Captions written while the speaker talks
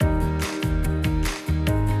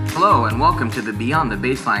Hello and welcome to the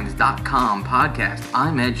BeyondTheBaselines.com podcast.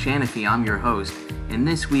 I'm Ed Shanafi, I'm your host, and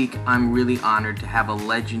this week I'm really honored to have a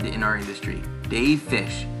legend in our industry, Dave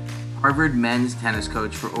Fish, Harvard men's tennis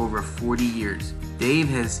coach for over 40 years. Dave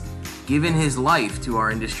has given his life to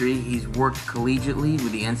our industry. He's worked collegiately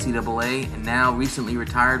with the NCAA and now recently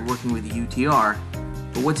retired working with the UTR.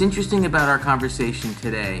 But what's interesting about our conversation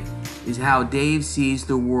today is how Dave sees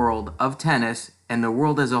the world of tennis and the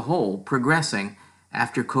world as a whole progressing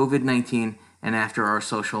after COVID-19 and after our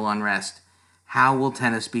social unrest. How will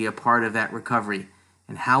tennis be a part of that recovery?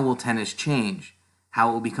 And how will tennis change? How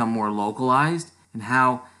it will become more localized? And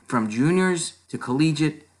how, from juniors to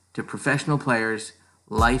collegiate to professional players,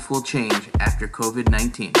 life will change after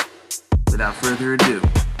COVID-19. Without further ado,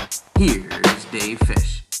 here's Dave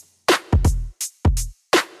Fish.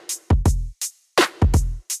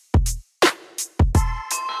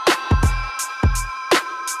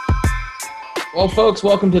 Well, folks,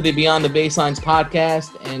 welcome to the Beyond the Baselines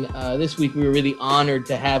podcast. And this week we were really honored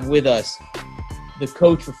to have with us the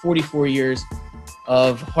coach for 44 years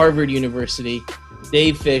of Harvard University,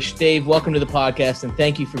 Dave Fish. Dave, welcome to the podcast, and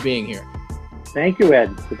thank you for being here. Thank you,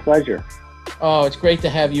 Ed. It's a pleasure. Oh, it's great to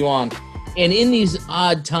have you on. And in these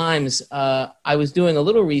odd times, I was doing a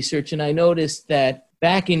little research, and I noticed that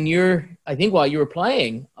back in while you were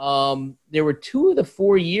playing, there were 2 of the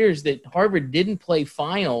 4 years that Harvard didn't play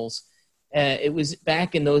finals. It was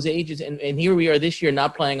back in those ages, and here we are this year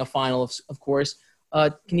not playing a final, of course.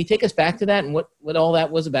 Can you take us back to that and what all that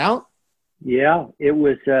was about? Yeah, it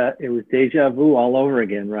was deja vu all over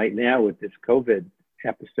again right now with this COVID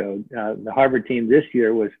episode. The Harvard team this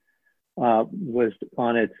year was on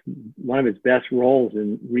one of its best roles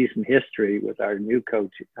in recent history with our new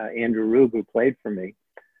coach, Andrew Rube, who played for me.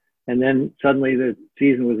 And then suddenly the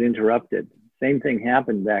season was interrupted. Same thing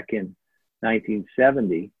happened back in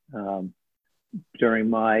 1970. During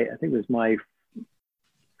my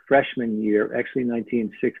freshman year, actually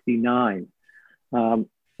 1969,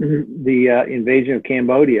 the invasion of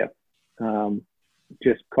Cambodia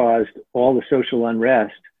just caused all the social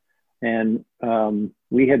unrest. And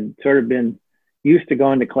we had sort of been used to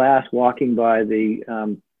going to class, walking by these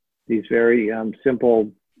very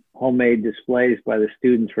simple homemade displays by the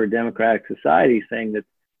Students for a Democratic Society saying that,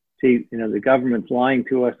 the government's lying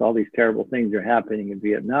to us, all these terrible things are happening in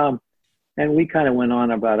Vietnam. And we kind of went on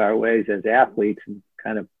about our ways as athletes and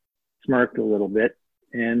kind of smirked a little bit.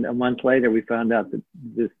 And a month later, we found out that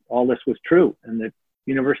all this was true and the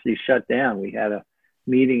university shut down. We had a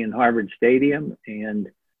meeting in Harvard Stadium and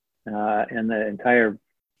the entire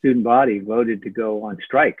student body voted to go on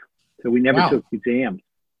strike. So we never took exams.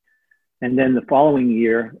 And then the following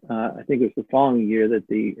year, I think it was the following year that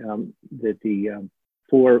the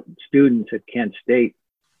 4 students at Kent State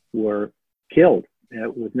were killed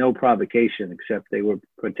with no provocation, except they were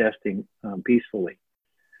protesting peacefully.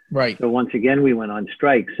 Right. So once again, we went on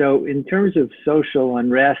strike. So in terms of social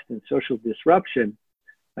unrest and social disruption,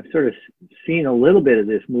 I've sort of seen a little bit of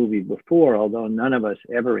this movie before, although none of us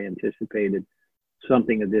ever anticipated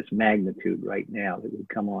something of this magnitude right now that would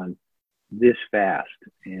come on this fast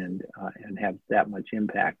and have that much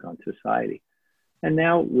impact on society. And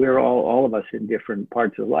now we're all of us in different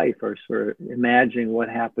parts of life are sort of imagining what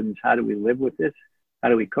happens. How do we live with this? How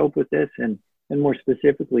do we cope with this? And more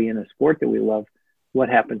specifically in a sport that we love, what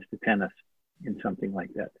happens to tennis in something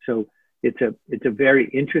like that? So it's a very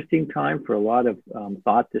interesting time for a lot of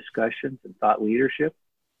thought discussions and thought leadership.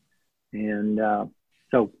 And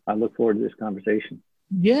so I look forward to this conversation.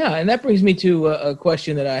 Yeah, and that brings me to a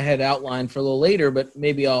question that I had outlined for a little later, but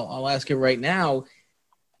maybe I'll ask it right now.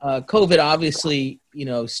 COVID obviously,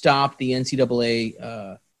 stopped the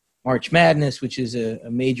NCAA March Madness, which is a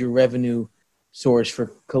major revenue source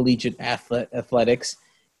for collegiate athletics.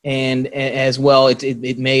 And as well,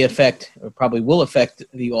 it may affect, or probably will affect,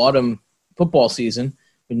 the autumn football season,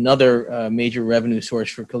 another major revenue source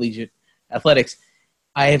for collegiate athletics.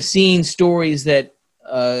 I have seen stories that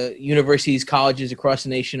universities, colleges across the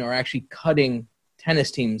nation are actually cutting tennis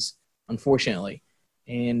teams, unfortunately.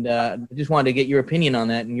 And I just wanted to get your opinion on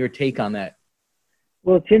that and your take on that.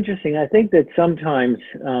 Well, it's interesting. I think that sometimes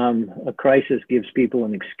a crisis gives people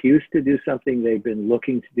an excuse to do something they've been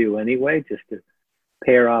looking to do anyway, just to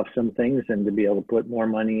pair off some things and to be able to put more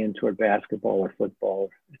money into toward basketball or football,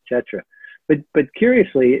 et cetera. But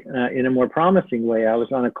curiously, in a more promising way, I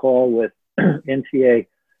was on a call with NCAA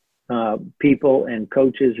people and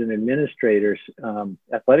coaches and administrators,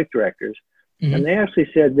 athletic directors, mm-hmm. and they actually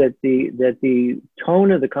said that the tone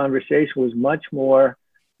of the conversation was much more,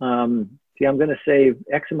 I'm going to save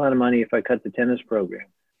X amount of money if I cut the tennis program.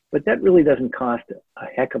 But that really doesn't cost a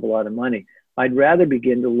heck of a lot of money. I'd rather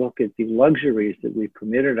begin to look at the luxuries that we've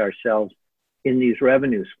permitted ourselves in these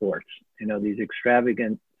revenue sports, these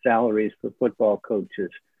extravagant salaries for football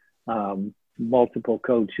coaches, multiple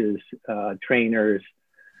coaches, trainers,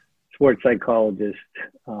 sports psychologists,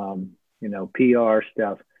 PR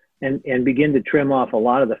stuff, and begin to trim off a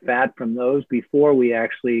lot of the fat from those before we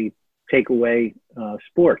actually take away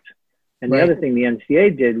sports. And the other thing the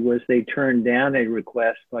NCAA did was they turned down a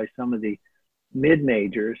request by some of the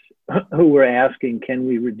mid-majors who were asking, can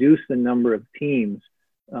we reduce the number of teams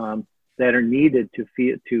that are needed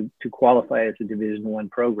to qualify as a Division I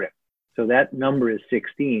program? So that number is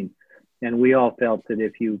 16. And we all felt that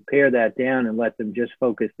if you pare that down and let them just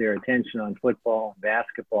focus their attention on football and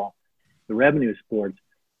basketball, the revenue sports,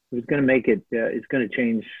 it was going to make it, it's going to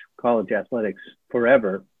change college athletics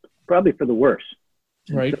forever, probably for the worse.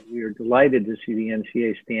 Right. So we are delighted to see the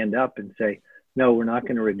NCAA stand up and say, no, we're not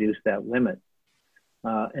going to reduce that limit.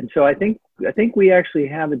 And so I think we actually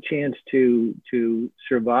have a chance to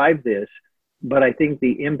survive this, but I think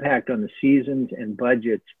the impact on the seasons and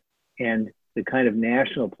budgets and the kind of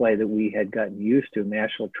national play that we had gotten used to,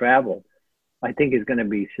 national travel, I think is going to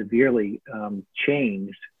be severely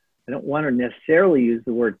changed. I don't want to necessarily use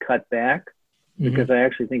the word cut back, because I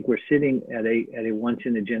actually think we're sitting at a once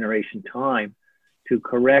in a generation time to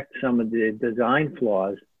correct some of the design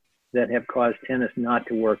flaws that have caused tennis not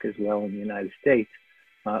to work as well in the United States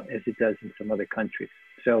as it does in some other countries.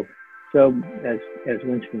 So as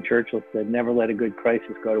Winston Churchill said, never let a good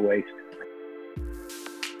crisis go to waste.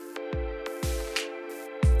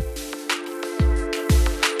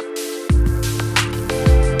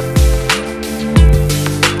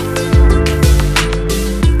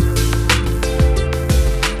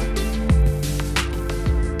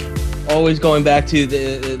 Always going back to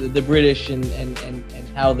the British and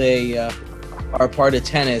how they are part of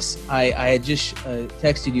tennis. I had just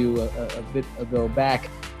texted you a bit ago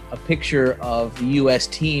back a picture of the U.S.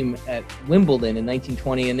 team at Wimbledon in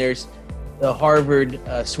 1920, and there's the Harvard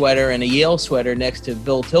sweater and a Yale sweater next to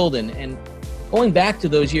Bill Tilden. And going back to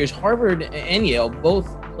those years, Harvard and Yale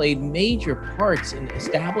both played major parts in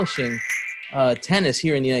establishing tennis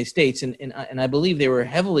here in the United States, and I believe they were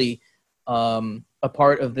heavily a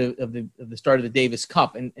part of the start of the Davis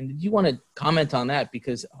Cup. And did you want to comment on that,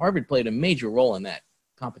 because Harvard played a major role in that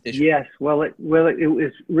competition? Yes, well, it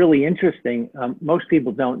was really interesting. Most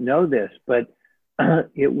people don't know this, but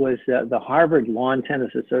it was the Harvard Lawn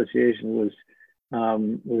Tennis Association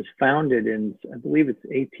was founded in, I believe it's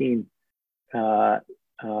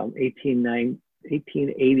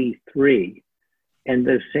 1883. And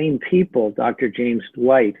the same people, Dr. James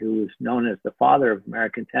Dwight, who was known as the father of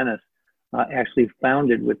American tennis, actually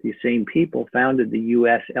founded with the same people, founded the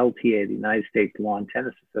USLTA, the United States Lawn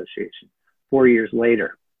Tennis Association, 4 years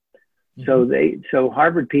later. So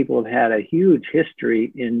Harvard people have had a huge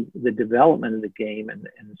history in the development of the game and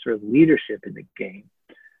sort of leadership in the game.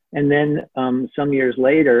 And then some years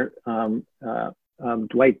later,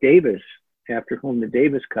 Dwight Davis, after whom the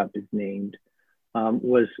Davis Cup is named,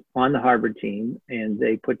 was on the Harvard team, and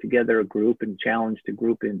they put together a group and challenged a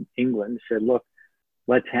group in England, said, look,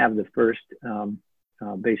 let's have the first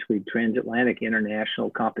basically transatlantic international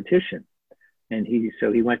competition. And he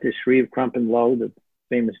went to Shreve, Crump and Lowe, the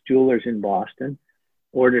famous jewelers in Boston,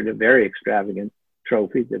 ordered a very extravagant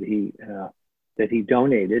trophy that he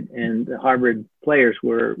donated. And the Harvard players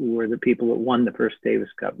were the people that won the first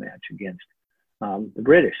Davis Cup match against the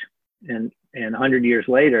British. And 100 years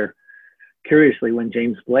later, curiously, when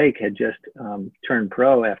James Blake had just turned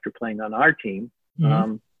pro after playing on our team,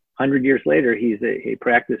 100 years later, he's a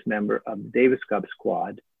practice member of the Davis Cup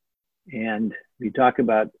squad. And you talk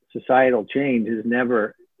about societal change, is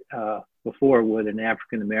never before would an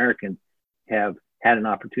African-American have had an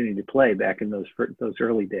opportunity to play back in those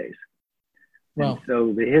early days. Wow. And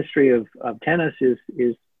so the history of tennis is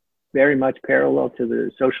very much parallel to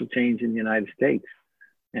the social change in the United States.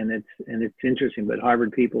 And it's interesting, but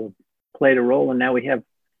Harvard people played a role. And now we have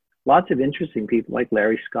lots of interesting people like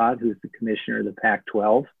Larry Scott, who's the commissioner of the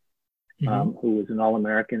Pac-12, who was an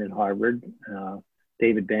All-American at Harvard,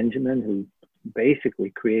 David Benjamin, who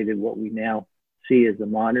basically created what we now see as the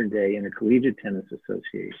modern day Intercollegiate Tennis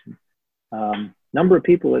Association. Number of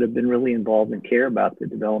people that have been really involved and care about the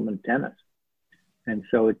development of tennis. And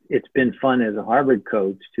so it's been fun as a Harvard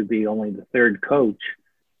coach to be only the third coach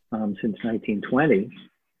since 1920,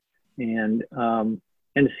 and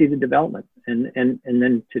to see the development, and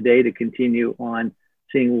then today to continue on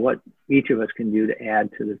seeing what each of us can do to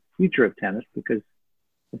add to the future of tennis, because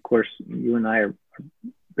of course you and I are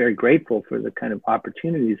very grateful for the kind of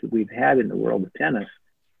opportunities that we've had in the world of tennis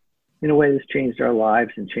in a way that's changed our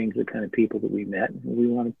lives and changed the kind of people that we met. And we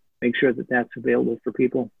want to make sure that that's available for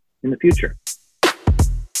people in the future.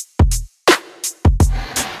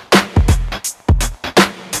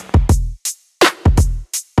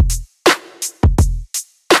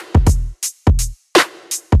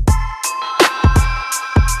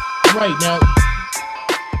 Right. Now,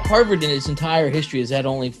 Harvard in its entire history has had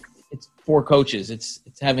it's 4 coaches. It's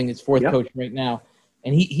having its 4th coach right now.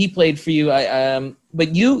 And he played for you.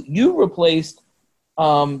 But you replaced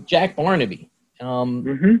Jack Barnaby.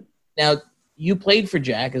 Now, you played for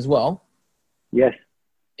Jack as well. Yes.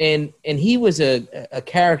 And he was a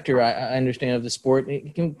character, I understand, of the sport.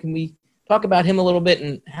 Can we talk about him a little bit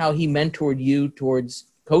and how he mentored you towards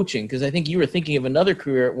coaching? Because I think you were thinking of another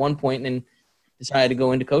career at one point and decided to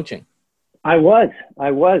go into coaching. I was.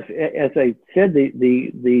 As I said,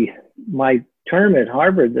 my term at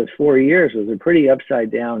Harvard, those 4 years, was a pretty upside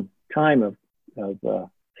down time of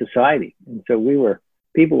society, and so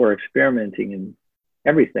people were experimenting in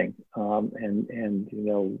everything,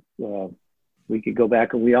 we could go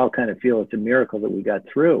back and we all kind of feel it's a miracle that we got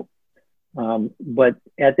through. But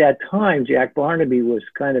at that time, Jack Barnaby was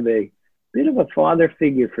kind of a bit of a father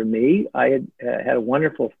figure for me. I had a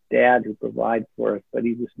wonderful dad who provided for us, but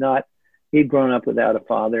he'd grown up without a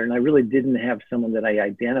father, and I really didn't have someone that I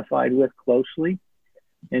identified with closely.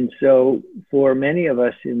 And so for many of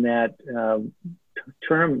us in that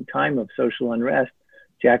time of social unrest,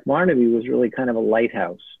 Jack Barnaby was really kind of a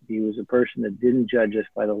lighthouse. He was a person that didn't judge us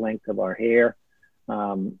by the length of our hair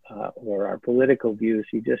or our political views.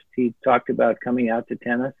 He talked about coming out to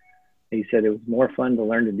tennis. He said it was more fun to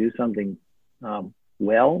learn to do something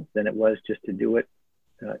well than it was just to do it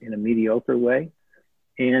in a mediocre way.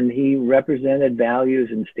 And he represented values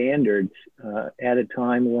and standards at a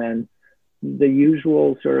time when the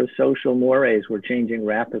usual sort of social mores were changing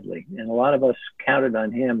rapidly. And a lot of us counted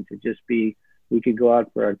on him to just we could go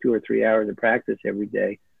out for our 2 or 3 hours of practice every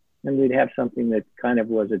day, and we'd have something that kind of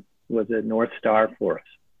was a North Star for us.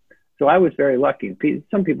 So I was very lucky.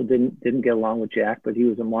 Some people didn't get along with Jack, but he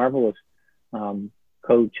was a marvelous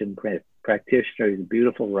coach and practitioner. He's a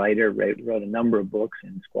beautiful writer, wrote a number of books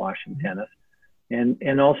in squash and tennis.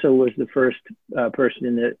 And also was the first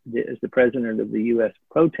person as the president of the U.S.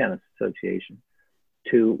 Pro Tennis Association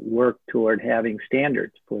to work toward having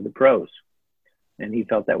standards for the pros. And he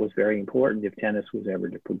felt that was very important if tennis was ever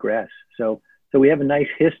to progress. So we have a nice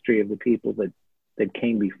history of the people that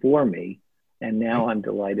came before me. And now I'm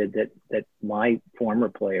delighted that my former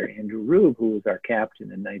player, Andrew Rube, who was our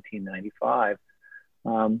captain in 1995,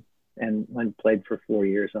 and played for 4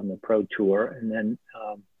 years on the pro tour, and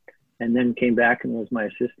then came back and was my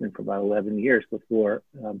assistant for about 11 years before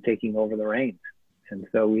taking over the reins. And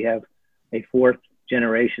so we have a 4th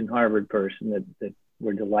generation Harvard person that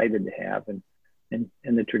we're delighted to have, and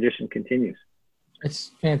the tradition continues.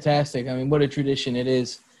 It's fantastic. I mean, what a tradition it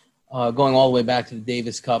is, going all the way back to the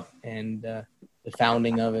Davis Cup and the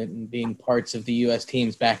founding of it and being parts of the U.S.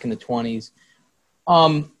 teams back in the 20s.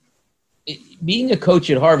 Being a coach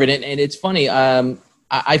at Harvard, and it's funny,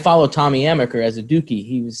 I follow Tommy Amaker as a Dookie.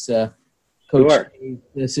 He was coach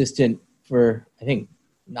assistant for, I think,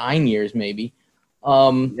 9 years maybe.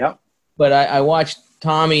 Yep. But I watched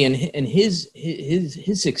Tommy, and his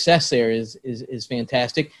success there is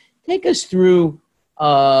fantastic. Take us through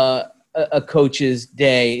a coach's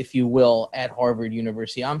day, if you will, at Harvard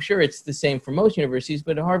University. I'm sure it's the same for most universities,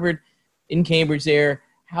 but at Harvard in Cambridge there,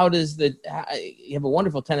 you have a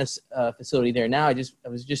wonderful tennis facility there now. I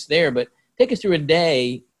was just there, but take us through a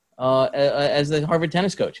day as the Harvard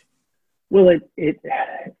tennis coach. Well, it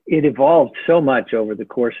evolved so much over the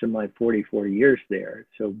course of my 44 years there.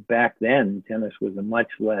 So back then, tennis was a much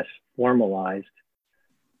less formalized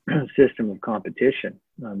system of competition.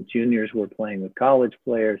 Juniors were playing with college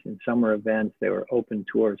players in summer events. There were open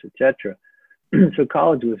tours, etc. So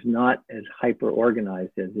college was not as hyper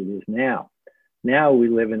organized as it is now. Now we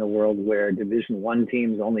live in a world where Division I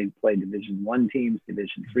teams only play Division I teams,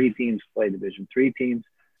 Division III teams play Division III teams.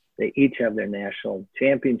 They each have their national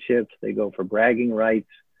championships. They go for bragging rights.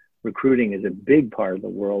 Recruiting is a big part of the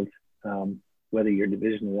world, whether you're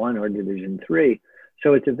Division I or Division III.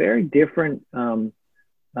 So it's a very different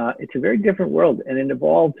world, and it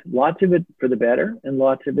evolved, lots of it for the better and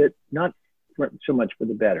lots of it not so much for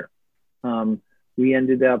the better. We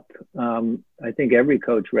ended up, I think every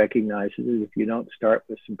coach recognizes it, if you don't start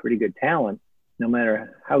with some pretty good talent, no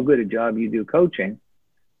matter how good a job you do coaching,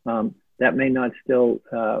 that may not still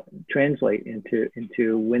translate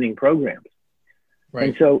into winning programs. Right.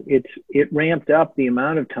 And so it ramped up the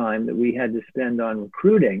amount of time that we had to spend on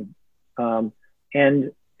recruiting.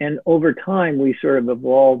 And over time, we sort of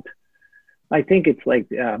evolved. I think it's like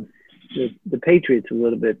the Patriots a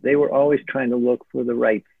little bit. They were always trying to look for the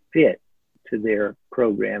right fit to their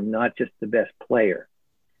program, not just the best player.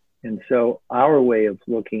 And so our way of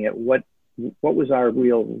looking at what was our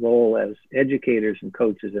real role as educators and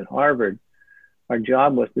coaches at Harvard, our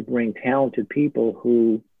job was to bring talented people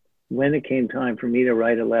who, when it came time for me to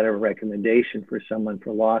write a letter of recommendation for someone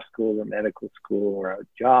for law school or medical school or a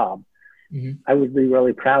job, I would be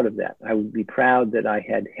really proud of that. I would be proud that I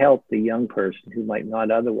had helped a young person who might not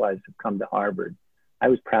otherwise have come to Harvard. I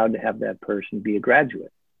was proud to have that person be a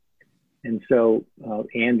graduate. And so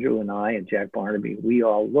Andrew and I and Jack Barnaby, we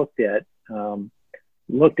all looked at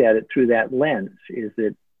it through that lens. Is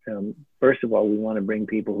that first of all, we want to bring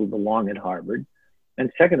people who belong at Harvard, and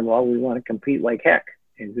second of all, we want to compete like heck.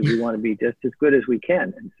 And we want to be just as good as we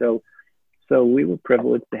can. And so we were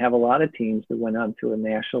privileged to have a lot of teams that went on to a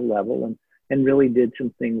national level and really did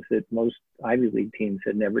some things that most Ivy League teams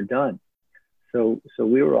had never done. So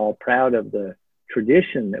we were all proud of the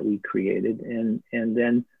tradition that we created, and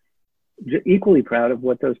then equally proud of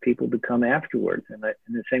what those people become afterwards. And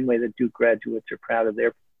in the same way that Duke graduates are proud of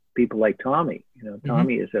their people like Tommy.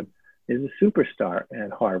 Tommy is a superstar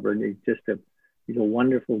at Harvard. He's a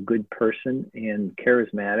wonderful, good person and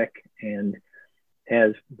charismatic, and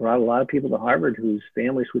has brought a lot of people to Harvard whose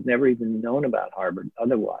families would never even known about Harvard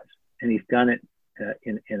otherwise. And he's done it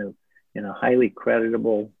in a highly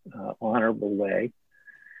creditable, honorable way.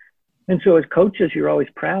 And so as coaches, you're always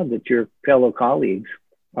proud that your fellow colleagues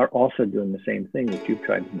are also doing the same thing that you've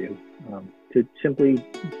tried to do, to simply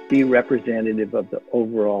be representative of the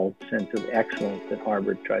overall sense of excellence that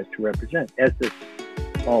Harvard tries to represent, as does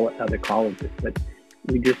all other colleges. But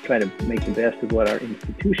we just try to make the best of what our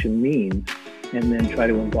institution means, and then try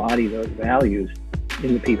to embody those values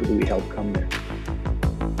in the people that we help come there.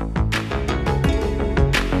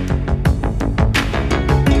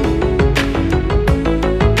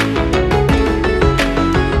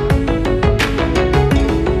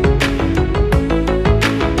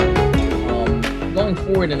 Going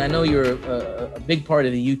forward, and I know you're a big part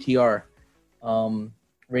of the UTR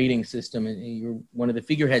rating system, and you're one of the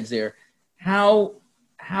figureheads there. How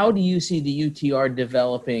do you see the UTR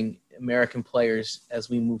developing American players as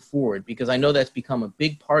we move forward? Because I know that's become a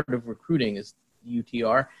big part of recruiting is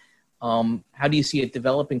UTR. How do you see it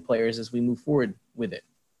developing players as we move forward with it?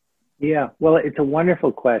 Yeah, well, it's a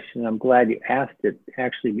wonderful question. I'm glad you asked it,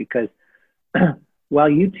 actually, because while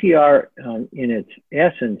UTR in its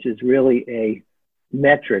essence is really a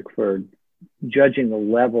metric for judging the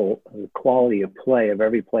level of the quality of play of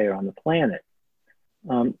every player on the planet,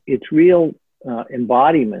 its real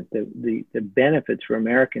embodiment, the benefits for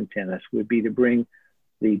American tennis would be to bring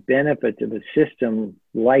the benefits of a system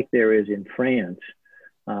like there is in France.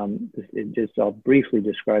 I'll briefly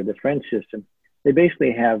describe the French system. They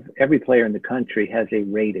basically have every player in the country has a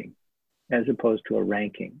rating as opposed to a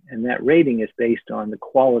ranking. And that rating is based on the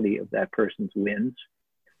quality of that person's wins.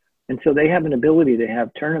 And so they have an ability to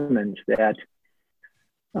have tournaments that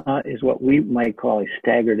is what we might call a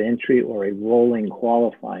staggered entry or a rolling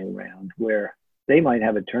qualifying round, where they might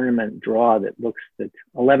have a tournament draw that's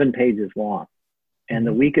 11 pages long. And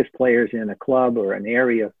the weakest players in a club or an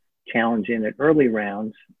area challenge in at early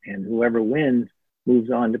rounds, and whoever wins moves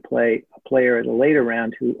on to play a player at a later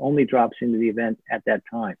round who only drops into the event at that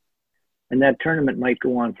time. And that tournament might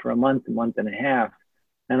go on for a month and a half.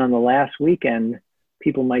 And on the last weekend,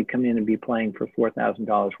 people might come in and be playing for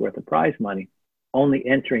 $4,000 worth of prize money, only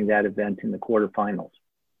entering that event in the quarterfinals.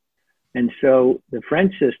 And so the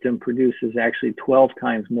French system produces actually 12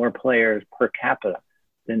 times more players per capita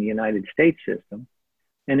than the United States system.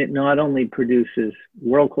 And it not only produces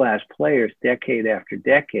world-class players decade after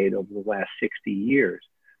decade over the last 60 years,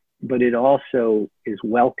 but it also is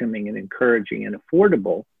welcoming and encouraging and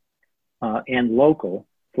affordable and local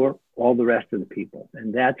for all the rest of the people.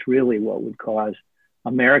 And that's really what would cause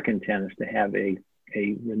American tennis to have a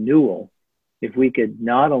renewal. If we could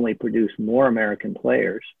not only produce more American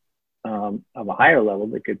players of a higher level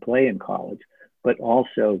that could play in college, but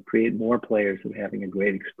also create more players of having a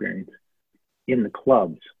great experience in the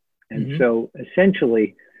clubs. And so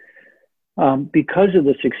essentially, because of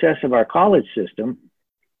the success of our college system,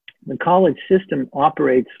 the college system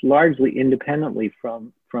operates largely independently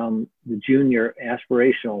from the junior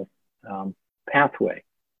aspirational pathway.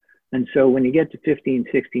 And so when you get to 15,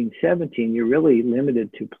 16, 17, you're really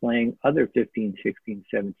limited to playing other 15, 16,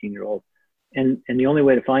 17-year-olds. And the only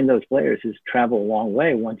way to find those players is travel a long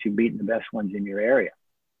way once you've beaten the best ones in your area.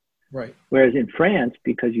 Right. Whereas in France,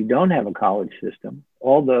 because you don't have a college system,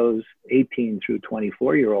 all those 18 through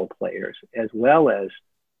 24-year-old players, as well as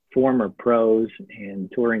former pros and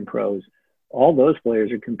touring pros, all those players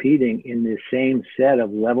are competing in the same set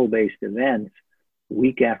of level-based events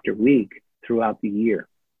week after week throughout the year.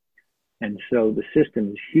 And so the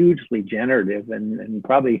system is hugely generative, and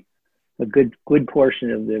probably a good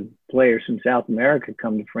portion of the players from South America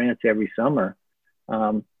come to France every summer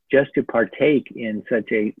just to partake in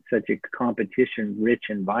such a competition-rich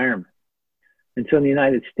environment. And so in the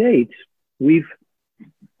United States, we've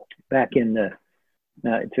back in the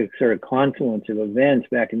it's a sort of confluence of events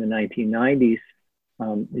back in the 1990s.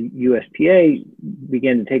 The USPA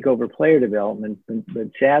began to take over player development, but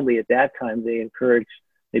sadly at that time they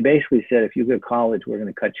basically said, if you go to college, we're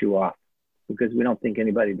going to cut you off because we don't think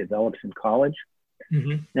anybody develops in college.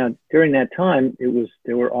 Mm-hmm. Now, during that time,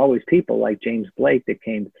 there were always people like James Blake that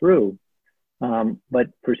came through. But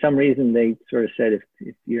for some reason, they sort of said,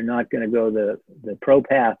 if you're not going to go the pro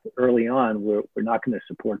path early on, we're not going to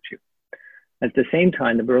support you. At the same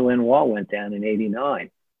time, the Berlin Wall went down in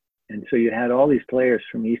 '89. And so you had all these players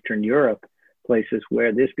from Eastern Europe, places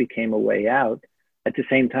where this became a way out. At the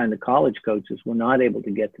same time, the college coaches were not able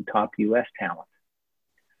to get the top US talent.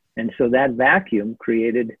 And so that vacuum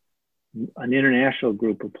created an international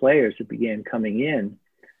group of players that began coming in.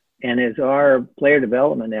 And as our player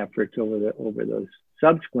development efforts over those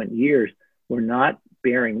subsequent years were not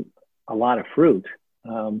bearing a lot of fruit,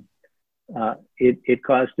 it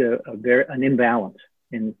caused an imbalance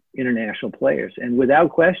in international players. And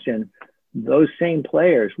without question, those same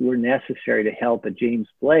players were necessary to help a James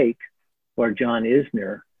Blake or John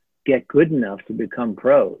Isner get good enough to become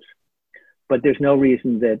pros. But there's no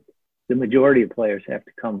reason that the majority of players have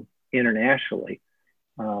to come internationally.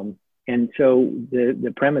 And so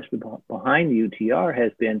the premise behind UTR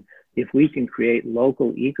has been, if we can create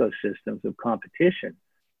local ecosystems of competition,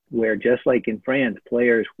 where just like in France,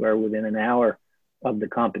 players were within an hour of the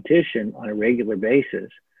competition on a regular basis,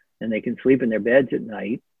 and they can sleep in their beds at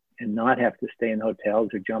night and not have to stay in hotels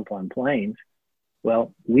or jump on planes,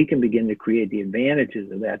 well, we can begin to create the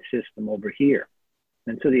advantages of that system over here.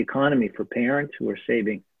 And so the economy for parents who are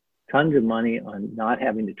saving tons of money on not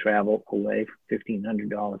having to travel away for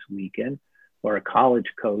 $1,500 a weekend, or a college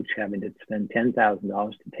coach having to spend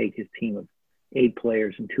 $10,000 to take his team of 8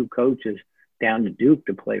 players and 2 coaches down to Duke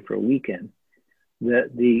to play for a weekend.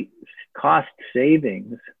 The cost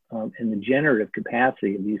savings and the generative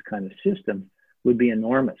capacity of these kind of systems would be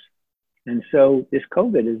enormous. And so this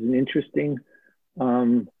COVID is an interesting,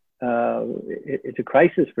 it's a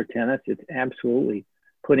crisis for tennis. It's absolutely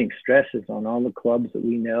putting stresses on all the clubs that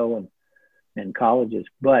we know and colleges.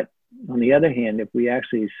 But on the other hand, if we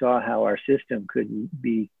actually saw how our system could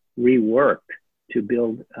be reworked to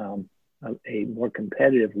build a more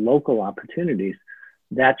competitive local opportunities,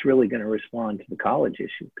 that's really going to respond to the college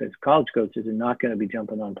issue, because college coaches are not going to be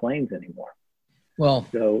jumping on planes anymore. Well,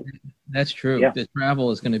 so that's true. Yeah. The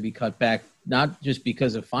travel is going to be cut back, not just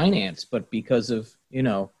because of finance, but because of,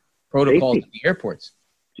 protocols at the airports.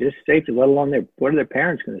 Just safety, let alone what are their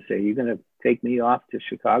parents going to say? You're going to take me off to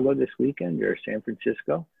Chicago this weekend or San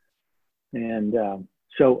Francisco? And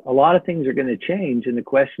so a lot of things are going to change. And the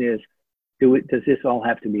question is, does this all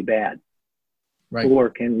have to be bad? Right. Or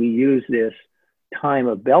can we use this time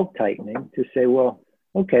of belt tightening to say, well,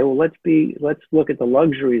 okay, well, let's look at the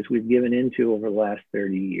luxuries we've given into over the last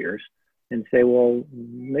 30 years and say, well,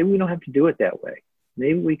 maybe we don't have to do it that way.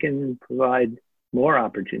 Maybe we can provide more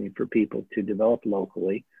opportunity for people to develop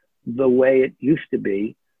locally the way it used to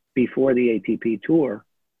be before the ATP Tour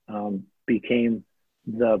became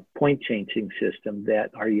the point changing system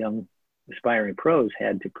that our young aspiring pros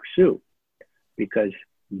had to pursue, because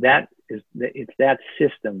it's that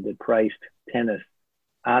system that priced tennis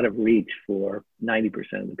out of reach for 90%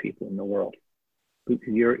 of the people in the world.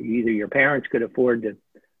 Either your parents could afford to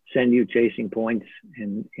send you chasing points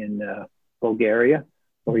in Bulgaria,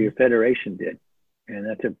 or your federation did. And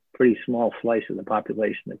that's a pretty small slice of the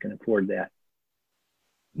population that can afford that.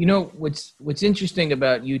 What's interesting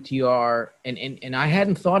about UTR, and I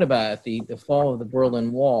hadn't thought about it, the fall of the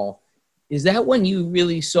Berlin Wall, is that when you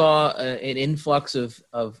really saw an influx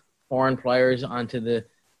of foreign players onto the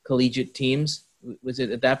collegiate teams? Was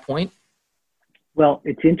it at that point? Well,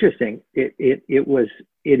 it's interesting. It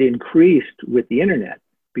increased with the internet,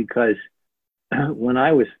 because when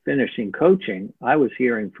I was finishing coaching, I was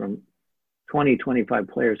hearing from 20, 25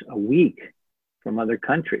 players a week from other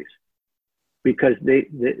countries, because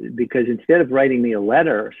because instead of writing me a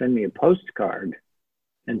letter or send me a postcard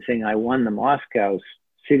and saying I won the Moscow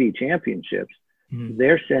City Championships,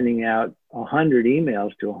 they're sending out 100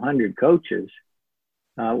 emails to 100 coaches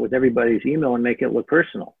with everybody's email and make it look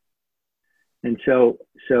personal. And so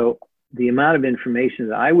the amount of information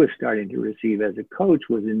that I was starting to receive as a coach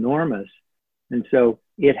was enormous. And so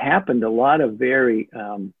it happened. A lot of very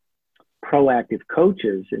proactive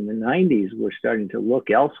coaches in the 90s were starting to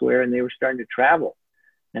look elsewhere, and they were starting to travel.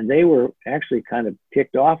 And they were actually kind of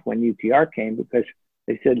ticked off when UTR came, because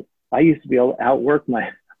they said, I used to be able to outwork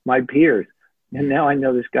my peers. And now I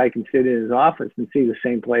know this guy can sit in his office and see the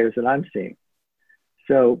same players that I'm seeing.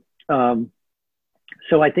 So,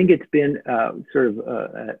 so I think it's been sort of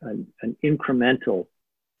an incremental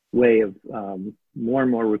way of more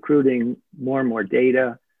and more recruiting, more and more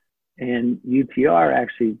data. And UTR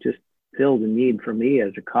actually just filled a need for me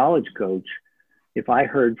as a college coach. If I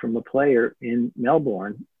heard from a player in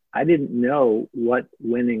Melbourne, I didn't know what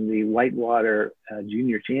winning the Whitewater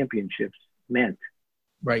Junior Championships meant.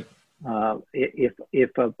 Right.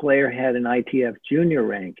 If a player had an ITF junior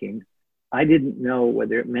ranking, I didn't know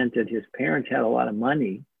whether it meant that his parents had a lot of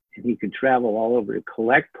money and he could travel all over to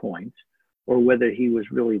collect points, or whether he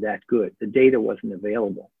was really that good. The data wasn't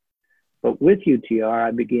available. But with UTR,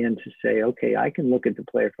 I began to say, okay, I can look at the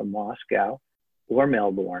player from Moscow or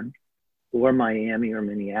Melbourne or Miami or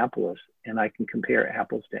Minneapolis, and I can compare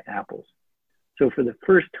apples to apples. So for the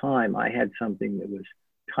first time, I had something that was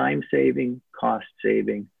time saving, cost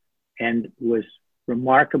saving, and was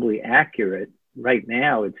remarkably accurate. Right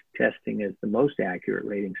now, it's testing as the most accurate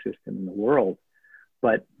rating system in the world.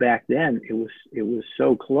 But back then, it was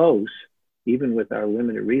so close, even with our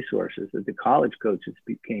limited resources, that the college coaches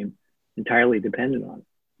became entirely dependent on it.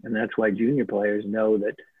 And that's why junior players know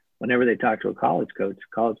that whenever they talk to a college coach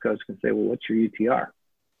can say, well, what's your UTR?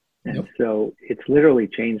 And Yep. So it's literally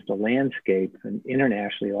changed the landscape. And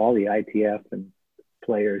internationally, all the ITF and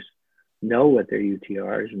players know what their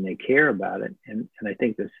UTRs and they care about it. And I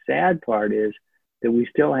think the sad part is that we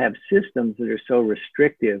still have systems that are so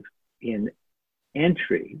restrictive in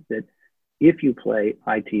entry that if you play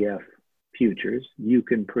ITF futures, you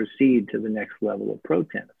can proceed to the next level of pro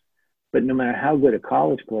tennis. But no matter how good a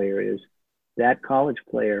college player is, that college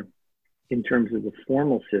player, in terms of the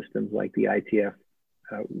formal systems like the ITF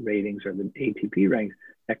ratings or the ATP ranks,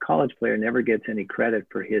 that college player never gets any credit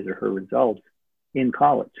for his or her results in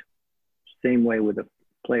college. Same way with a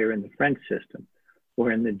player in the French system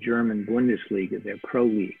or in the German Bundesliga, their pro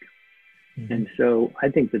league. Mm-hmm. And so I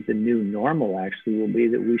think that the new normal actually will be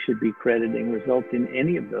that we should be crediting results in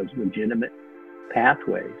any of those legitimate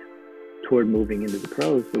pathways toward moving into the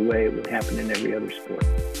pros the way it would happen in every other sport.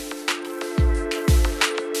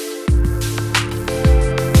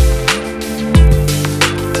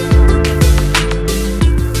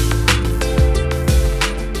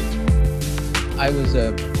 I was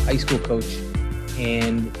a high school coach,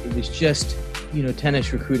 and it was just,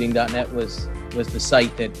 tennisrecruiting.net was the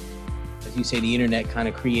site that, as you say, the internet kind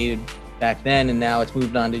of created back then, and now it's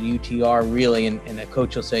moved on to UTR really, and a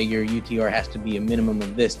coach will say your UTR has to be a minimum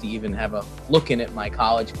of this to even have a look in at my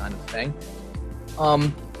college kind of thing.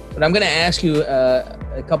 But I'm going to ask you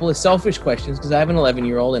a couple of selfish questions, because I have an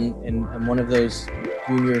 11-year-old and I'm one of those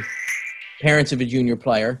junior parents of a junior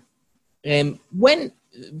player. And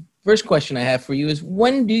first question I have for you is,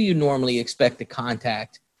 when do you normally expect a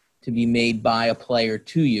contact to be made by a player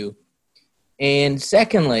to you? And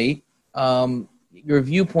secondly, your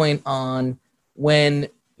viewpoint on when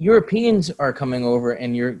Europeans are coming over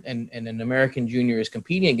and an American junior is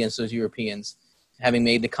competing against those Europeans, having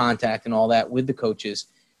made the contact and all that with the coaches.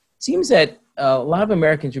 It seems that a lot of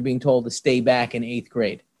Americans are being told to stay back in 8th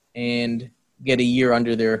grade and get a year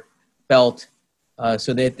under their belt,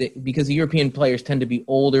 so that because the European players tend to be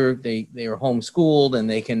older, they are homeschooled and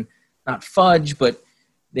they can not fudge, but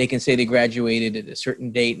they can say they graduated at a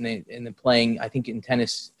certain date, and they're playing. I think in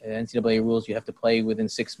tennis, NCAA rules, you have to play within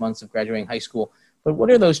 6 months of graduating high school. But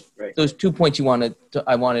what are those 2 points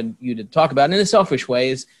I wanted you to talk about? And in a selfish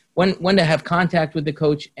way, is when to have contact with the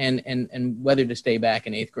coach and whether to stay back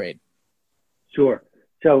in 8th grade. Sure.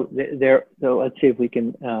 So so let's see if we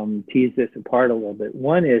can tease this apart a little bit.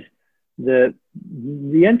 One is the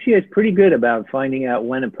NCAA is pretty good about finding out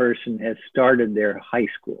when a person has started their high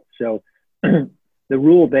school. So the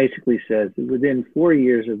rule basically says that within 4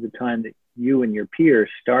 years of the time that you and your peers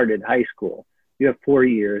started high school, you have 4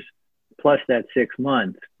 years plus that 6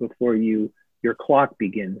 months before your clock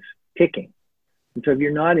begins ticking. And so if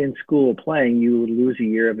you're not in school playing, you would lose a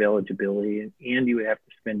year of eligibility, and you would have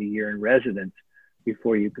to spend a year in residence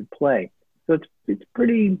before you could play. So it's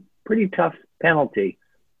pretty tough penalty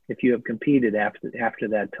if you have competed after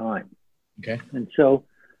that time. Okay. And so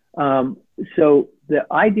the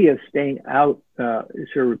idea of staying out,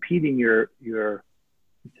 sort of repeating your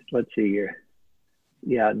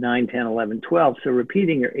 9, 10, 11, 12. So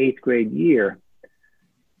repeating your 8th grade year,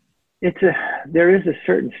 there is a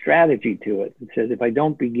certain strategy to it. It says, if I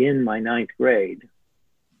don't begin my 9th grade,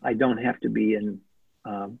 I don't have to be in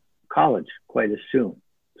college quite as soon.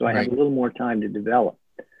 So I have a little more time to develop.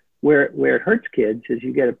 Where it hurts kids is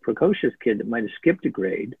you get a precocious kid that might have skipped a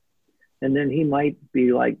grade, and then he might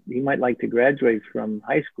like to graduate from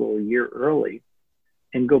high school a year early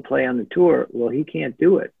and go play on the tour. Well, he can't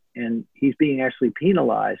do it, and he's being actually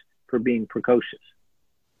penalized for being precocious.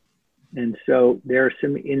 And so there are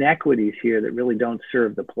some inequities here that really don't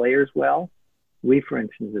serve the players well. We, for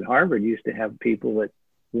instance, at Harvard used to have people that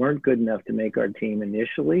weren't good enough to make our team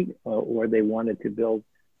initially, or they wanted to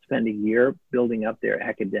spend a year building up their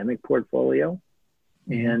academic portfolio.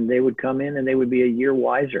 Mm-hmm. And they would come in and they would be a year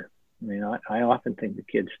wiser. I mean, I often think the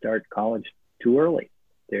kids start college too early.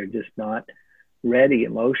 They're just not ready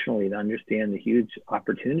emotionally to understand the huge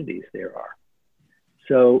opportunities there are.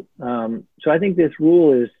 So I think this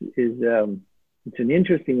rule is it's an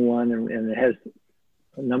interesting one, and it has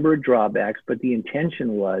a number of drawbacks, but the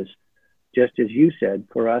intention was, just as you said,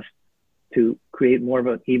 for us to create more of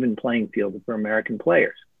an even playing field for American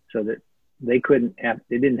players, so that they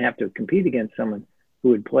didn't have to compete against someone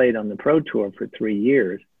who had played on the pro tour for 3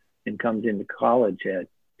 years and comes into college at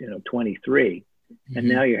 23, mm-hmm. and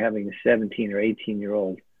now you're having a 17 or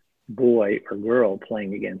 18-year-old boy or girl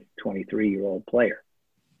playing against a 23-year-old player.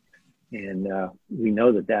 And we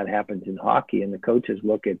know that happens in hockey, and the coaches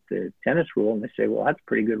look at the tennis rule and they say, well, that's a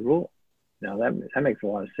pretty good rule. Now that makes a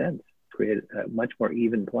lot of sense. Create a much more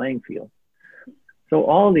even playing field. So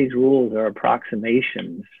all of these rules are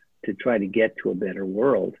approximations to try to get to a better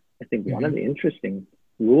world. I think mm-hmm. one of the interesting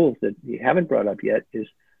rules that you haven't brought up yet is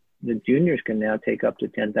the juniors can now take up to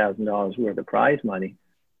 $10,000 worth of prize money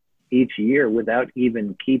each year without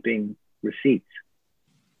even keeping receipts.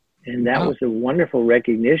 And that was a wonderful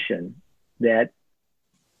recognition that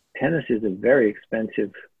tennis is a very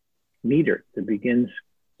expensive meter that begins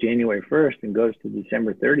January 1st and goes to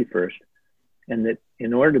December 31st. And that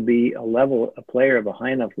in order to be a player of a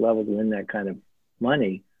high enough level to win that kind of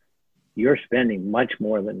money, you're spending much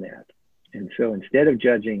more than that. And so instead of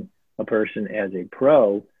judging a person as a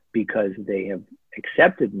pro because they have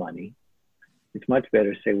accepted money, it's much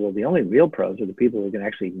better to say, well, the only real pros are the people who can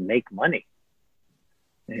actually make money.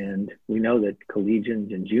 And we know that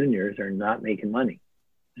collegians and juniors are not making money.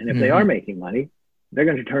 And if mm-hmm. they are making money, they're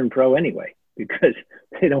going to turn pro anyway, because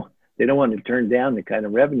they don't want to turn down the kind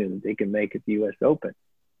of revenue that they can make at the US Open.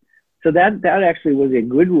 So that actually was a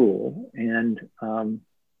good rule, and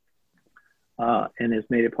has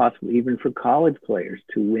made it possible even for college players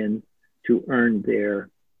to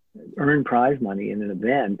earn prize money in an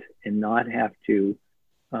event and not have to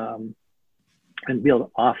and be able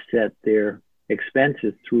to offset their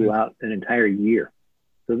expenses throughout an entire year.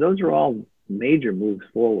 So those are all major moves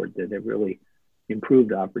forward that have really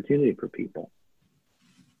improved opportunity for people.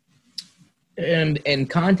 And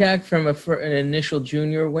contact from an initial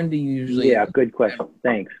junior, when do you usually? Yeah, good question.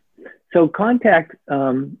 Thanks. So contact,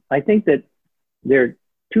 I think that there are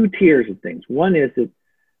two tiers of things. One is that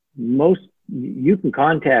you can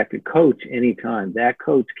contact a coach anytime. That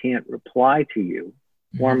coach can't reply to you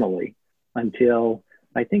formally until,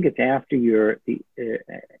 I think it's after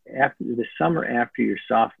the summer after your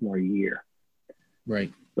sophomore year.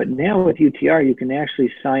 Right. But now with UTR, you can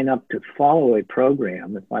actually sign up to follow a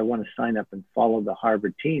program. If I want to sign up and follow the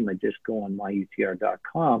Harvard team, I just go on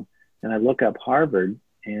myutr.com and I look up Harvard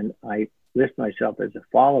and I list myself as a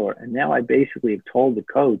follower. And now I basically have told the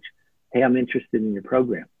coach, hey, I'm interested in your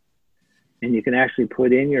program. And you can actually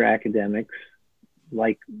put in your academics,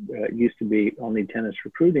 like it used to be only tennis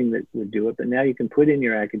recruiting that would do it, but now you can put in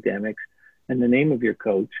your academics and the name of your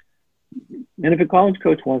coach. And if a college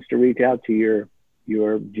coach wants to reach out to your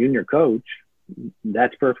junior coach,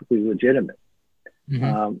 that's perfectly legitimate.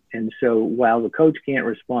 Mm-hmm. And so while the coach can't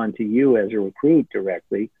respond to you as a recruit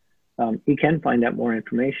directly, he can find out more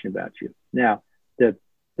information about you. Now, the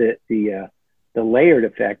layered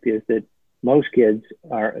effect is that most kids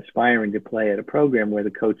are aspiring to play at a program where the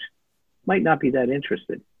coach might not be that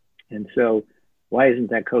interested. And so why isn't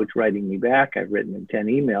that coach writing me back? I've written him 10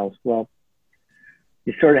 emails. Well,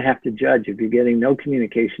 you sort of have to judge. If you're getting no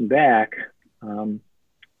communication back,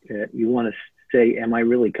 you want to say, am I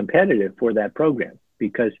really competitive for that program?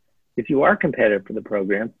 Because if you are competitive for the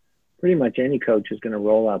program, pretty much any coach is going to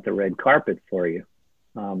roll out the red carpet for you.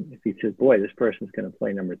 If he says, boy, this person's going to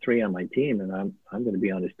play number 3 on my team, and I'm going to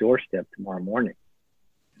be on his doorstep tomorrow morning.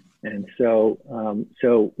 And so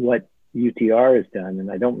what UTR has done,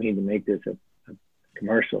 and I don't mean to make this a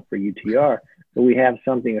commercial for UTR, but we have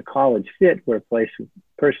something, a college fit, where a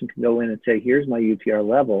person can go in and say, here's my UTR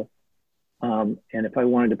level. And if I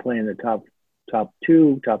wanted to play in the top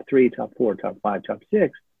 2, top 3, top 4, top 5, top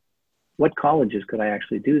 6, what colleges could I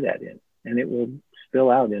actually do that in? And it will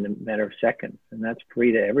spill out in a matter of seconds, and that's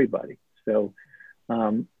free to everybody. So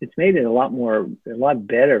it's made it a lot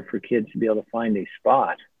better for kids to be able to find a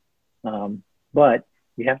spot. But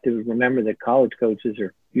you have to remember that college coaches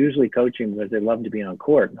are usually coaching because they love to be on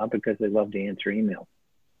court, not because they love to answer emails.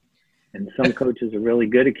 And some coaches are really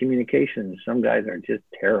good at communication, and some guys are just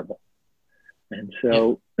terrible. And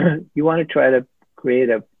so you want to try to create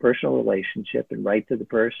a personal relationship and write to the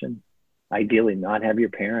person. Ideally, not have your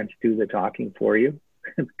parents do the talking for you,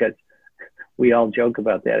 because we all joke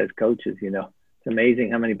about that as coaches. You know, it's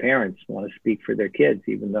amazing how many parents want to speak for their kids,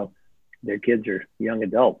 even though their kids are young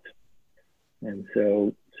adults. And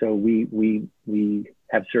so we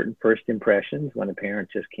have certain first impressions when a parent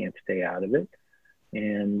just can't stay out of it.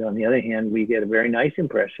 And on the other hand, we get a very nice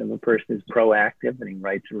impression of a person who's proactive and he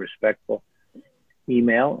writes a respectful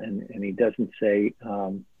email, and he doesn't say,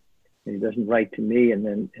 he doesn't write to me and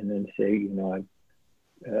then say, you know,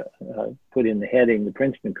 I've put in the heading the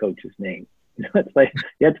Princeton coach's name. You know, it's like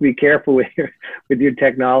you have to be careful with your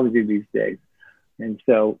technology these days. And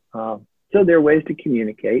so there are ways to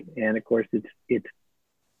communicate, and of course it's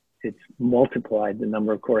multiplied the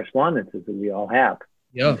number of correspondences that we all have.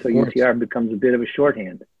 Yeah, so UTR becomes a bit of a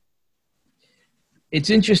shorthand. It's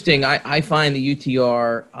interesting. I find the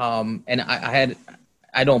UTR, and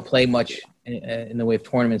I don't play much in the way of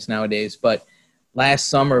tournaments nowadays, but last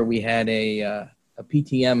summer we had a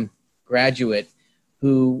PTM graduate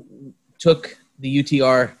who took the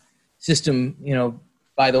UTR system, you know,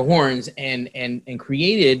 by the horns and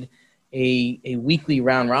created a weekly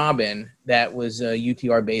round robin that was a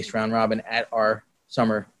UTR based round robin at our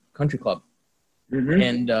summer country club. Mm-hmm.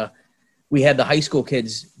 And we had the high school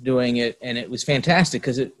kids doing it, and it was fantastic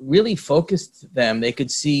because it really focused them. They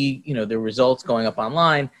could see, you know, their results going up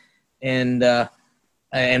online. And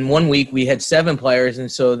 1 week we had 7 players,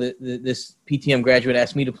 and so this PTM graduate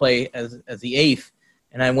asked me to play as the 8th,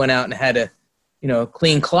 and I went out and had to, you know,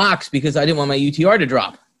 clean clocks because I didn't want my UTR to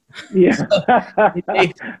drop. Yeah,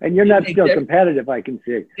 and you're not still competitive, I can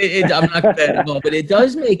see. I'm not competitive, but it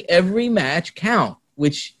does make every match count,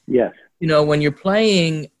 which, yes, you know, when you're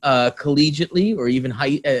playing collegiately or even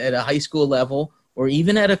at a high school level or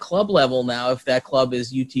even at a club level now, if that club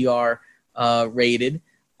is UTR rated,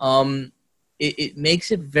 it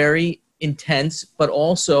makes it very intense, but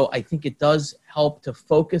also I think it does help to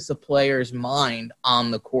focus a player's mind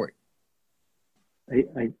on the court.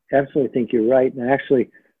 I absolutely think you're right. And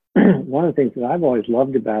actually, one of the things that I've always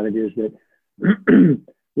loved about it is that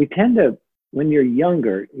we tend to, when you're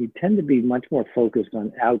younger, you tend to be much more focused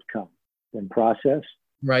on outcome than process.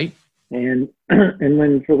 Right. And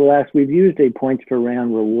when for the last, we've used a points per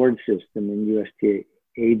round reward system in USTA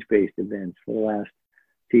age-based events for the last,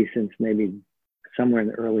 since maybe somewhere in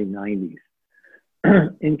the early 90s.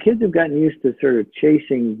 And kids have gotten used to sort of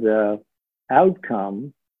chasing the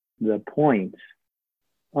outcome, the points,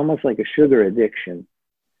 almost like a sugar addiction.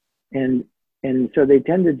 And so they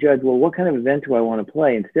tend to judge, well, what kind of event do I want to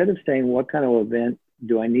play? Instead of saying, what kind of event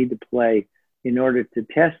do I need to play in order to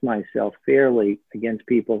test myself fairly against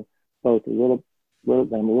people, both I'm a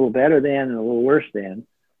little better than and a little worse than.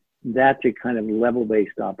 That's a kind of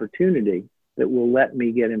level-based opportunity that will let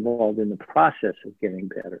me get involved in the process of getting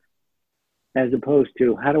better, as opposed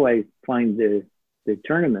to how do I find the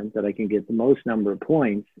tournament that I can get the most number of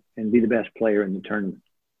points and be the best player in the tournament.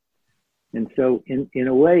 And so in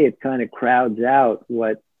a way, it kind of crowds out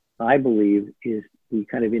what I believe is the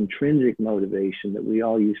kind of intrinsic motivation that we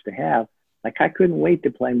all used to have. Like, I couldn't wait to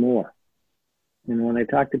play more. And when I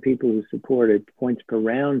talk to people who support a points per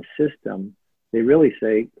round system, they really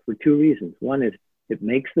say for 2 reasons. One is it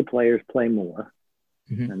makes the players play more.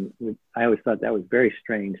 Mm-hmm. And I always thought that was very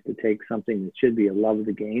strange to take something that should be a love of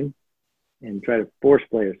the game and try to force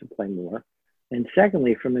players to play more. And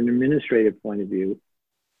secondly, from an administrative point of view,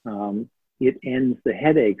 it ends the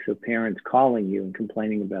headaches of parents calling you and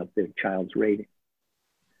complaining about their child's rating.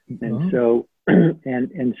 And so,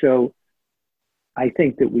 and so I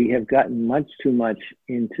think that we have gotten much too much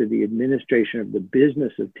into the administration of the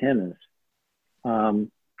business of tennis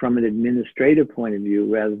from an administrative point of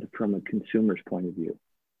view rather than from a consumer's point of view.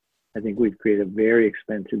 I think we've created a very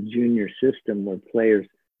expensive junior system where players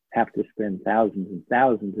have to spend thousands and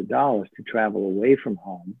thousands of dollars to travel away from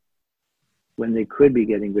home when they could be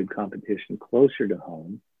getting good competition closer to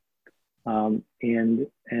home. And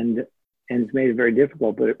it's made it very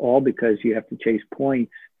difficult, but all because you have to chase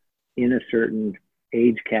points in a certain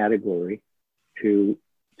age category to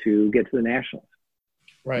get to the nationals.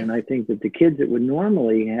 Right. And I think that the kids that would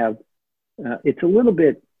normally have, it's a little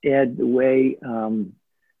bit, Ed, the way, you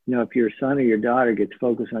know, if your son or your daughter gets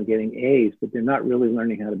focused on getting A's, but they're not really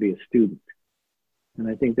learning how to be a student. And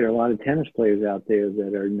I think there are a lot of tennis players out there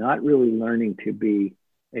that are not really learning to be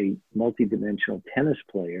a multidimensional tennis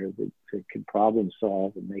player that can problem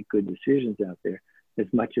solve and make good decisions out there as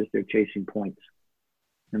much as they're chasing points.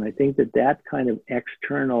 And I think that kind of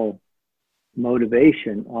external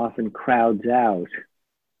motivation often crowds out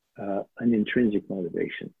an intrinsic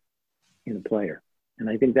motivation in a player. And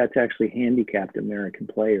I think that's actually handicapped American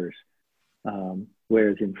players.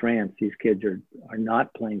 Whereas in France, these kids are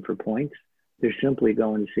not playing for points. They're simply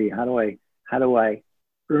going to see, how do I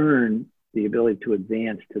earn the ability to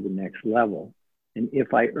advance to the next level? And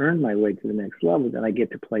if I earn my way to the next level, then I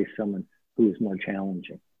get to play someone who is more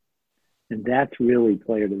challenging. And that's really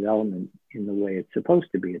player development in the way it's supposed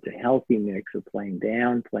to be. It's a healthy mix of playing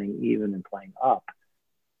down, playing even, and playing up.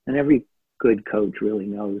 And every good coach really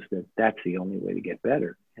knows that that's the only way to get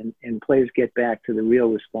better. And players get back to the real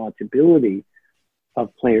responsibility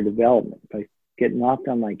of player development. If I get knocked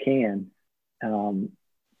on my can,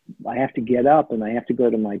 I have to get up and I have to go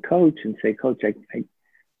to my coach and say, Coach,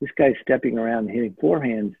 this guy's stepping around and hitting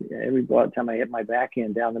forehands. Every time I hit my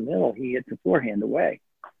backhand down the middle, he hits a forehand away.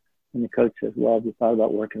 And the coach says, well, have you thought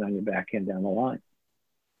about working on your backhand down the line?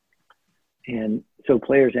 And so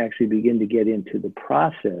players actually begin to get into the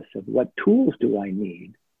process of what tools do I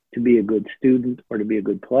need to be a good student or to be a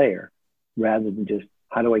good player, rather than just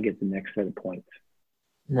how do I get the next set of points?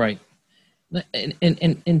 Right. And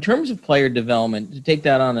in terms of player development, to take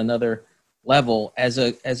that on another level, as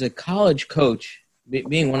a college coach,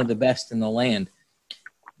 being one of the best in the land,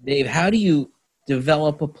 Dave, how do you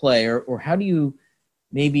develop a player, or how do you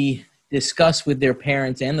maybe discuss with their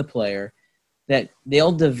parents and the player that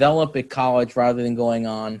they'll develop at college rather than going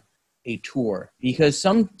on a tour? Because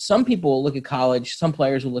some people will look at college, some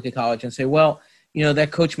players will look at college and say, well,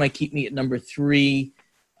 that coach might keep me at number 3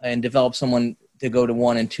 and develop someone to go to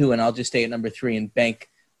 1 and 2, and I'll just stay at number 3 and bank,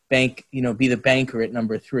 be the banker at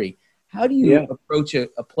number 3. How do you approach a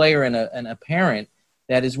player and a parent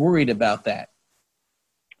that is worried about that?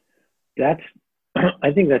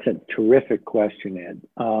 I think that's a terrific question, Ed,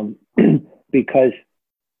 because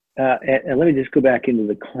and let me just go back into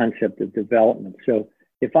the concept of development. So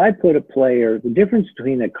if I put a player, the difference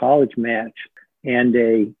between a college match and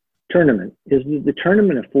a tournament is that the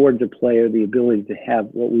tournament affords a player the ability to have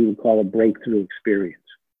what we would call a breakthrough experience.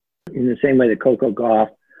 In the same way that Coco Gauff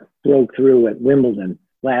broke through at Wimbledon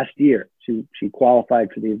last year. She qualified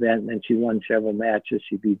for the event, and then she won several matches.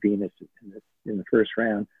 She beat Venus in the first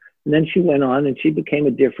round. And then she went on and she became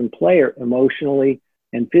a different player emotionally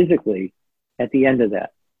and physically at the end of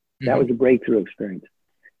that. That was a breakthrough experience.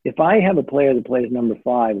 If I have a player that plays number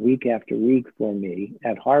 5 week after week for me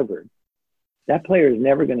at Harvard, that player is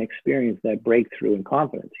never going to experience that breakthrough in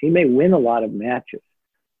confidence. He may win a lot of matches,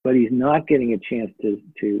 but he's not getting a chance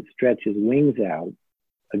to stretch his wings out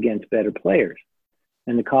against better players.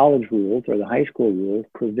 And the college rules or the high school rules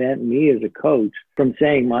prevent me as a coach from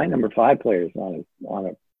saying my number 5 player is on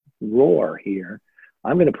a roar here.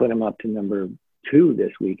 I'm going to put him up to number 2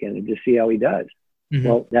 this weekend and just see how he does.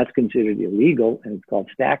 Well, that's considered illegal, and it's called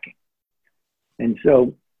stacking. And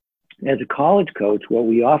so as a college coach, what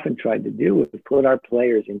we often tried to do is put our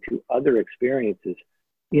players into other experiences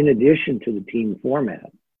in addition to the team format.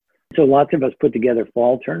 So lots of us put together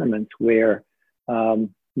fall tournaments where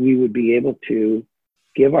we would be able to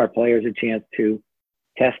give our players a chance to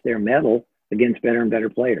test their mettle against better and better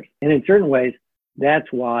players. And in certain ways, that's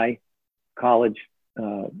why college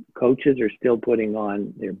coaches are still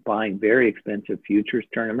they're buying very expensive futures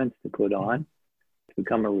tournaments to put on. It's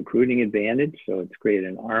become a recruiting advantage, so it's created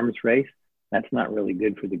an arms race. That's not really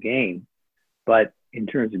good for the game. But in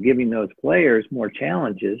terms of giving those players more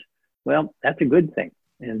challenges, well, that's a good thing.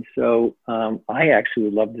 And so I actually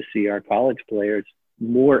would love to see our college players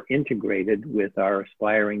more integrated with our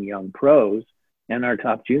aspiring young pros and our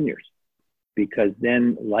top juniors. Because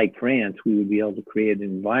then, like France, we would be able to create an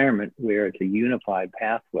environment where it's a unified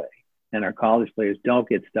pathway, and our college players don't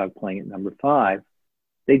get stuck playing at number 5.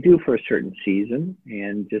 They do for a certain season,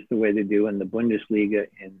 and just the way they do in the Bundesliga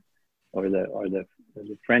or the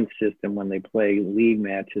French system when they play league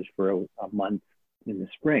matches for a month in the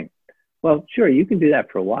spring. Well, sure, you can do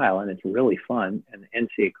that for a while, and it's really fun, and the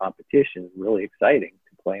NCAA competition is really exciting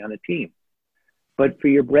to play on a team. But for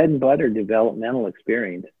your bread and butter developmental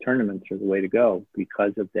experience, tournaments are the way to go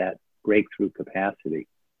because of that breakthrough capacity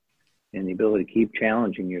and the ability to keep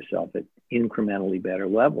challenging yourself at incrementally better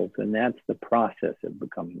levels. And that's the process of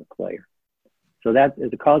becoming a player. So that,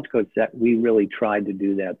 as a college coach, that we really tried to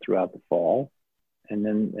do that throughout the fall. And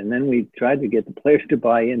then we tried to get the players to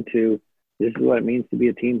buy into this is what it means to be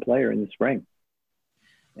a team player in the spring.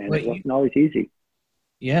 And it wasn't always easy.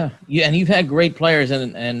 Yeah, and you've had great players,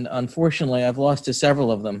 and unfortunately, I've lost to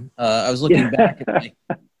several of them. I was looking back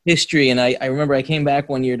at history. And I remember I came back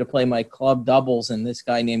one year to play my club doubles, and this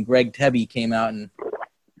guy named Greg Tebby came out and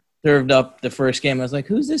served up the first game. I was like,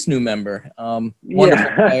 who's this new member?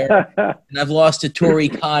 Wonderful player. And I've lost to Tori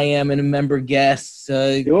Kayam and a member guest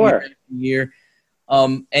year.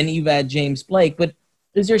 And you've had James Blake. But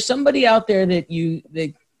is there somebody out there that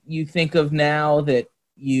you think of now that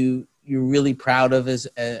you're really proud of as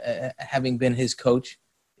having been his coach?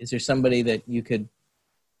 Is there somebody that you could,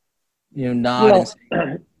 nod and say,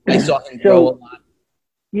 I saw him grow a lot?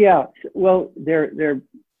 Yeah. Well, there are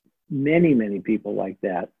many, many people like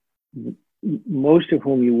that, most of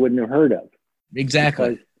whom you wouldn't have heard of.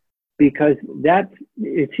 Exactly. Because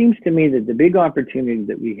it seems to me that the big opportunity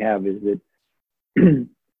that we have is that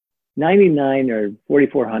 99 or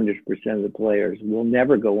 4,400% of the players will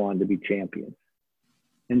never go on to be champions.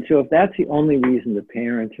 And so if that's the only reason the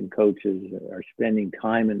parents and coaches are spending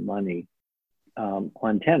time and money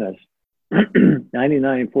on tennis,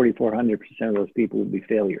 99 and 4,400% of those people will be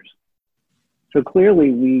failures. So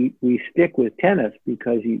clearly we stick with tennis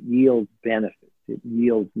because it yields benefits. It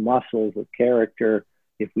yields muscles of character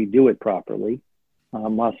if we do it properly,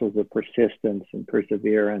 muscles of persistence and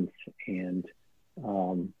perseverance and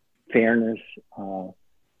fairness.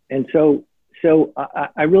 And so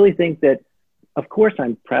I really think that, of course,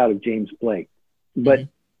 I'm proud of James Blake, but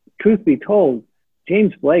truth be told,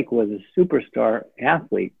 James Blake was a superstar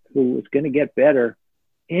athlete who was going to get better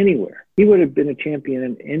anywhere. He would have been a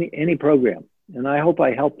champion in any program. And I hope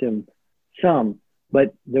I helped him some.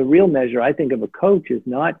 But the real measure, I think, of a coach is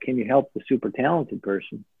not can you help the super talented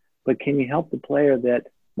person, but can you help the player that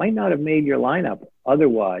might not have made your lineup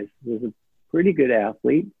otherwise, was a pretty good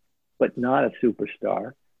athlete, but not a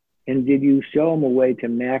superstar. And did you show them a way to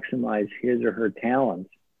maximize his or her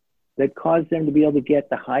talents that caused them to be able to get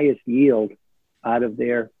the highest yield out of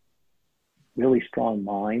their really strong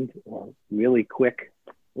mind, or really quick,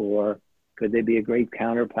 or could they be a great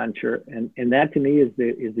counterpuncher? And that to me is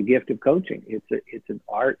the gift of coaching. It's an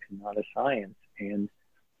art and not a science. And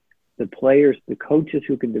the players, the coaches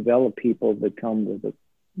who can develop people that come with a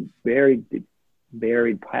very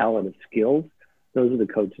varied palette of skills, those are the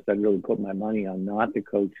coaches I'd really put my money on, not the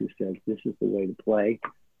coach who says, this is the way to play,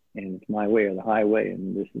 and it's my way or the highway,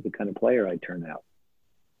 and this is the kind of player I turn out.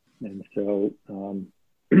 And so,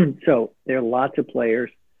 so there are lots of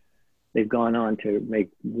players. They've gone on to make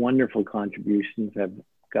wonderful contributions. I have a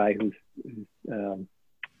guy who's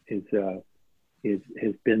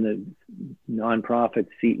has been the nonprofit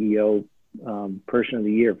CEO person of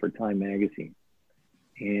the year for Time Magazine,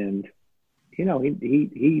 and he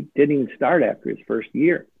didn't even start after his first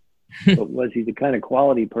year. But was he the kind of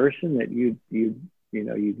quality person that you'd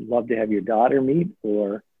love to have your daughter meet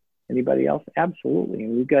or anybody else? Absolutely.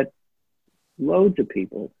 And we've got loads of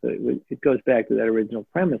people. So it goes back to that original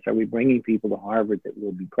premise. Are we bringing people to Harvard that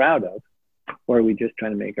we'll be proud of, or are we just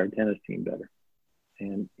trying to make our tennis team better?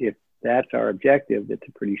 And if that's our objective, that's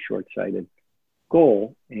a pretty short-sighted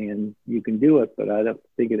goal, and you can do it, but I don't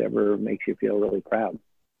think it ever makes you feel really proud.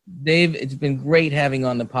 Dave, it's been great having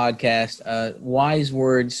on the podcast. Wise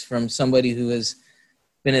words from somebody who has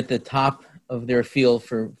been at the top of their field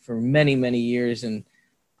for many, many years. And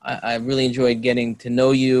I really enjoyed getting to know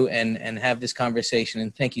you and have this conversation.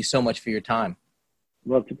 And thank you so much for your time.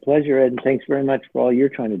 Well, it's a pleasure, Ed. And thanks very much for all you're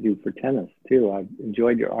trying to do for tennis, too. I've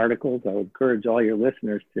enjoyed your articles. I would encourage all your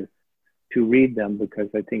listeners to read them, because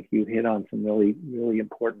I think you hit on some really, really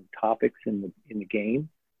important topics in the game.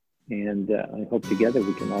 And I hope together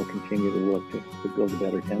we can all continue to work to build a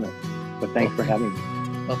better tennis. But thanks for having me.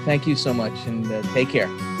 Well, thank you so much, and take care.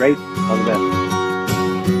 Great. All the best.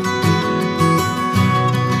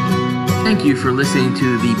 Thank you for listening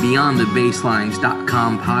to the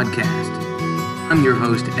BeyondTheBaselines.com podcast. I'm your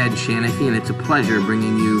host, Ed Shanafy, and it's a pleasure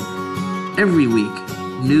bringing you every week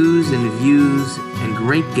news and views and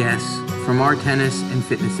great guests from our tennis and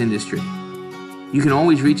fitness industry. You can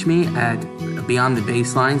always reach me at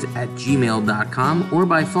beyondthebaselines@gmail.com or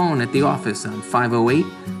by phone at the office on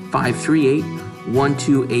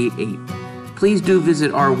 508-538-1288. Please do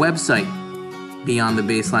visit our website,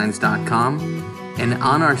 beyondthebaselines.com, and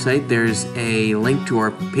on our site there's a link to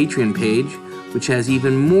our Patreon page, which has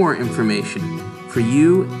even more information for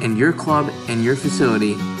you and your club and your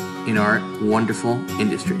facility in our wonderful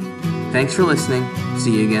industry. Thanks for listening.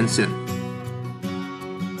 See you again soon.